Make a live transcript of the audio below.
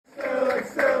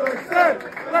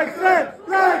Lancaster!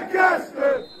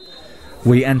 Lancaster!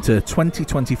 We enter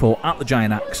 2024 at the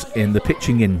Giant Axe in the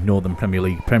pitching in Northern Premier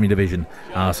League Premier Division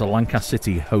as Lancaster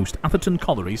City host Atherton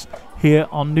Collieries here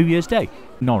on New Year's Day.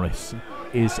 Norris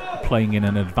is playing in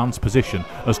an advanced position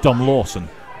as Dom Lawson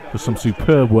does some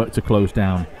superb work to close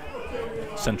down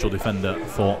central defender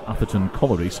for Atherton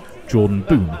Collieries, Jordan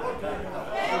Boone.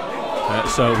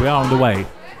 So we are underway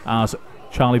as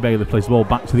Charlie Bailey plays the ball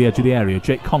back to the edge of the area.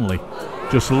 Jake Connolly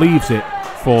just leaves it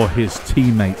for his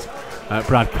teammate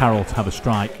Brad Carroll to have a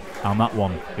strike, and that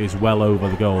one is well over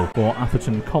the goal for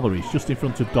Atherton Collieries, just in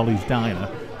front of Dolly's Diner,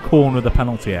 corner of the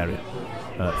penalty area.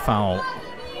 Foul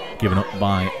given up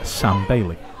by Sam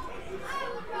Bailey.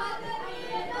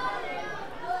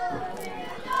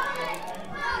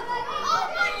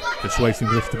 Just waiting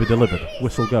for this to be delivered.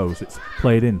 Whistle goes, it's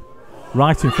played in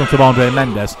right in front of Ďeľ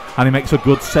Mendes, and he makes a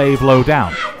good save low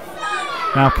down.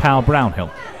 Now Kyle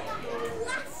Brownhill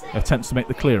attempts to make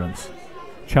the clearance.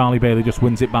 Charlie Bailey just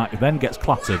wins it back, then gets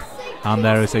clattered, and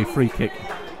there is a free kick.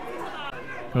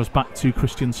 Goes back to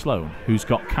Christian Sloan, who's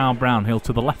got Kyle Brownhill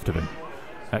to the left of him.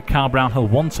 Kyle Brownhill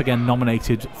once again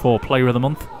nominated for Player of the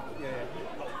Month,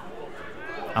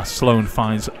 as Sloan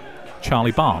finds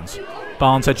Charlie Barnes.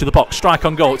 Barnes edge of the box, strike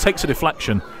on goal, it takes a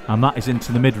deflection, and that is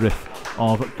into the midriff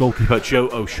of goalkeeper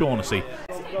𝗕𝙁𝙗𝙗𝙗.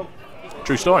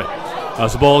 True story.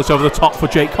 As the ball is over the top for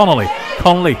Jake Connolly.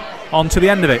 Connolly on to the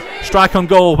end of it. Strike on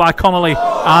goal by Connolly,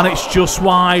 and it's just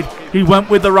wide. He went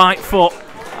with the right foot,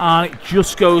 and it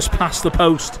just goes past the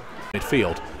post.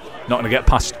 Midfield, not going to get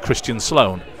past Christian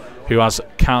Sloan, who has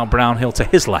Kyle Brownhill to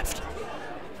his left.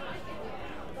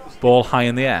 Ball high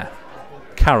in the air.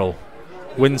 Carroll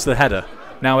wins the header.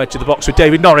 Now edge of the box with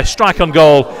David Norris. Strike on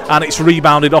goal, and it's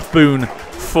rebounded off Boone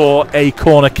for a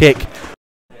corner kick.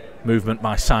 Movement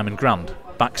by Simon Grand.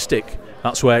 Back stick,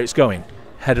 that's where it's going.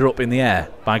 Header up in the air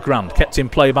by Grand, kept in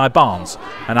play by Barnes,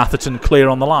 and Atherton clear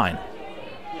on the line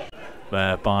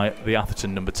there by the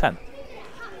Atherton number 10.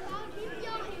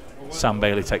 Sam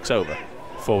Bailey takes over.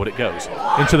 Forward it goes.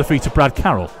 Into the feet of Brad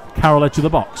Carroll. Carroll edge of the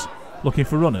box, looking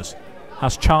for runners.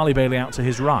 Has Charlie Bailey out to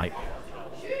his right.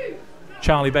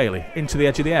 Charlie Bailey into the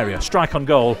edge of the area. Strike on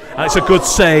goal, and it's a good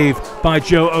save by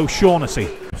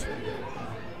𝗕𝙁𝙗𝙗𝙗.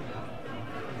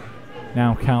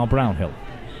 Now Kyle Brownhill.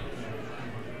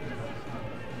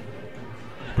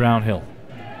 Brownhill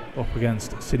up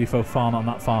against 𝗙𝗹𝗪𝙘 on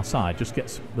that far side, just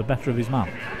gets the better of his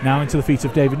man. Now into the feet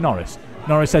of David Norris.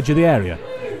 Norris edge of the area.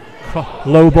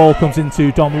 Low ball comes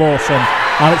into Dom Lawson,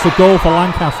 and it's a goal for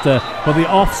Lancaster, but the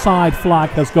offside flag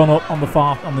has gone up on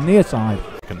the near side.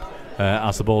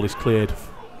 As the ball is cleared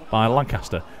by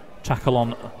Lancaster. Tackle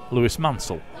on Lewis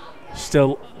Mansell.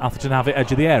 Still Atherton have it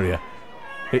edge of the area.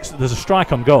 There's a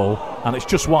strike on goal, and it's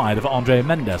just wide of Ďeľ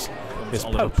Mendes. It's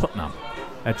Oliver Putnam,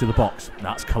 edge of the box.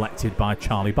 That's collected by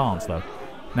Charlie Barnes though.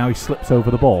 Now he slips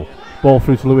over the ball. Ball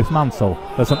through to Lewis Mansell.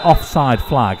 There's an offside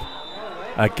flag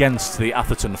against the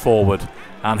Atherton forward,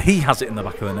 and he has it in the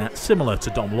back of the net, similar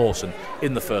to Dom Lawson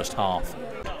in the first half,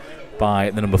 by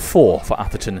the number 4 for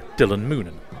Atherton, Dylan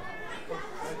Moonen.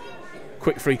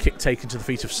 Quick free kick taken to the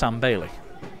feet of Sam Bailey.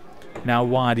 Now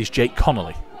wide is Jake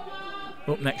Connolly.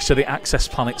 Up next to the Access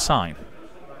Planet sign.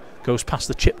 Goes past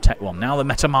the Chip Tech one. Now the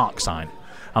Meta Mark sign.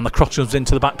 And the cross comes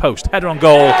into the back post. Header on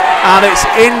goal. And it's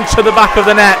into the back of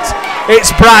the net.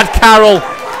 It's Brad Carroll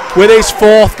with his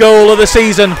 4th goal of the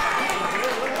season.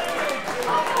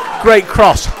 Great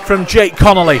cross from Jake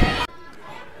Connolly.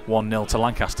 1-0 to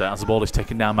Lancaster as the ball is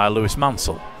taken down by Lewis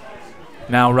Mansell.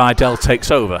 Now Rydell takes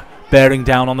over. Bearing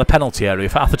down on the penalty area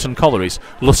for Atherton Collieries.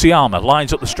 𝗙𝙗𝗪𝙘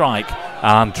lines up the strike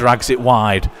and drags it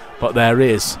wide, but there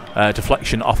is a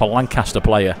deflection off a Lancaster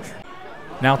player.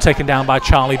 Now taken down by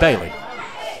Charlie Bailey.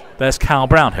 There's Kyle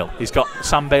Brownhill. He's got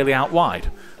Sam Bailey out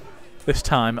wide, this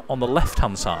time on the left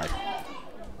hand side.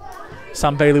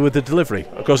 Sam Bailey with the delivery.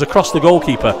 It goes across the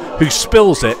goalkeeper, who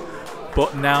spills it,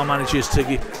 but now manages to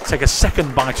take a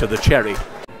second bite of the cherry.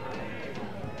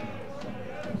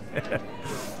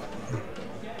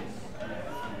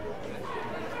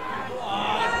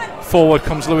 Forward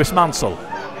comes Lewis Mansell.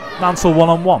 Mansell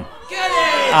 1-on-1.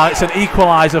 It's an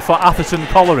equaliser for Atherton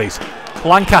Collieries.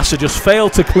 Lancaster just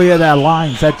failed to clear their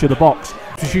lines, edge of the box.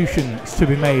 Substitutions to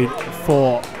be made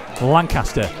for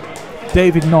Lancaster.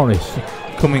 David Norris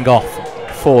coming off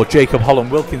for Jacob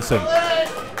Holland Wilkinson.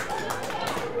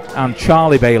 And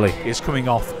Charlie Bailey is coming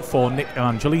off for Nick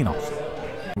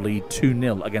Evangelinos. Lead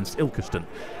 2-0 against Ilkeston,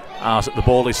 as the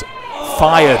ball is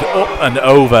fired up and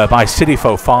over by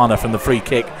𝗙𝗹𝗪𝙘 from the free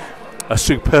kick. A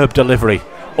superb delivery.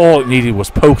 All it needed was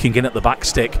poking in at the back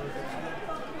stick.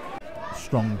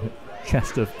 Strong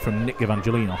chest from Nick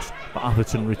Evangelinos. but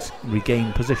Atherton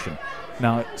regain position.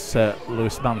 Now it's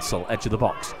Lewis Mansell, edge of the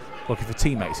box, looking for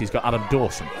teammates. He's got Adam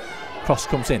Dawson. Cross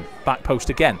comes in, back post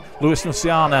again. Lewis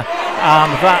Luciana,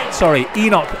 and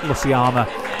Enoch Luciana,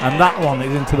 and that one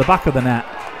is into the back of the net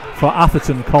for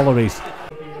Atherton Collieries.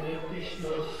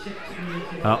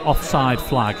 Offside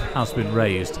flag has been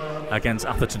raised against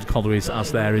Atherton Collieries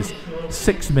as there is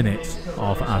 6 minutes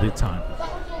of added time.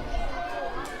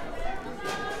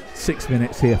 6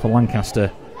 minutes here for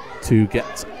Lancaster to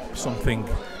get something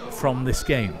from this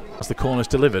game. As the corner's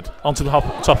delivered onto the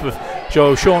top of Joe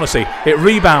O'Shaughnessy, it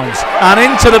rebounds and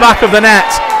into the back of the net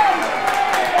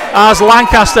as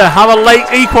Lancaster have a late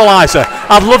equaliser.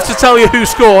 I'd love to tell you who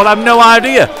scored, I have no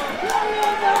idea,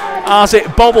 as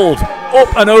it bobbled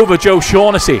up and over Joe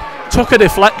O'Shaughnessy, took a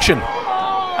deflection,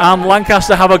 and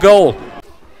Lancaster have a goal.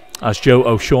 As Joe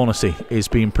O'Shaughnessy is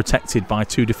being protected by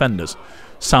 2 defenders.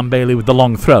 Sam Bailey with the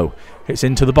long throw. It's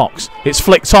into the box. It's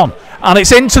flicked on. And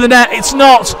it's into the net. It's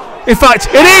not. In fact,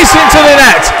 it is into the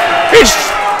net. It's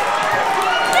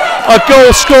a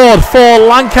goal scored for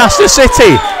Lancaster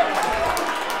City.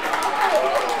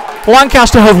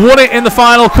 Lancaster have won it in the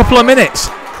final couple of minutes.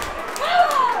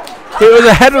 It was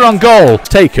a header on goal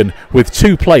taken with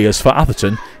 2 players for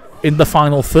Atherton in the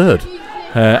final third.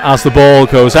 As the ball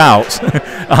goes out,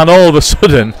 and all of a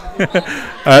sudden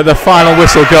the final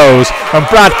whistle goes, and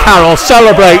Brad Carroll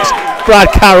celebrates.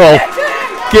 Brad Carroll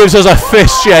gives us a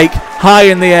fist shake high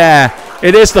in the air.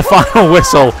 It is the final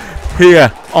whistle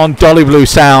here on Dolly Blue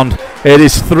Sound. It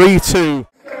is 3-2.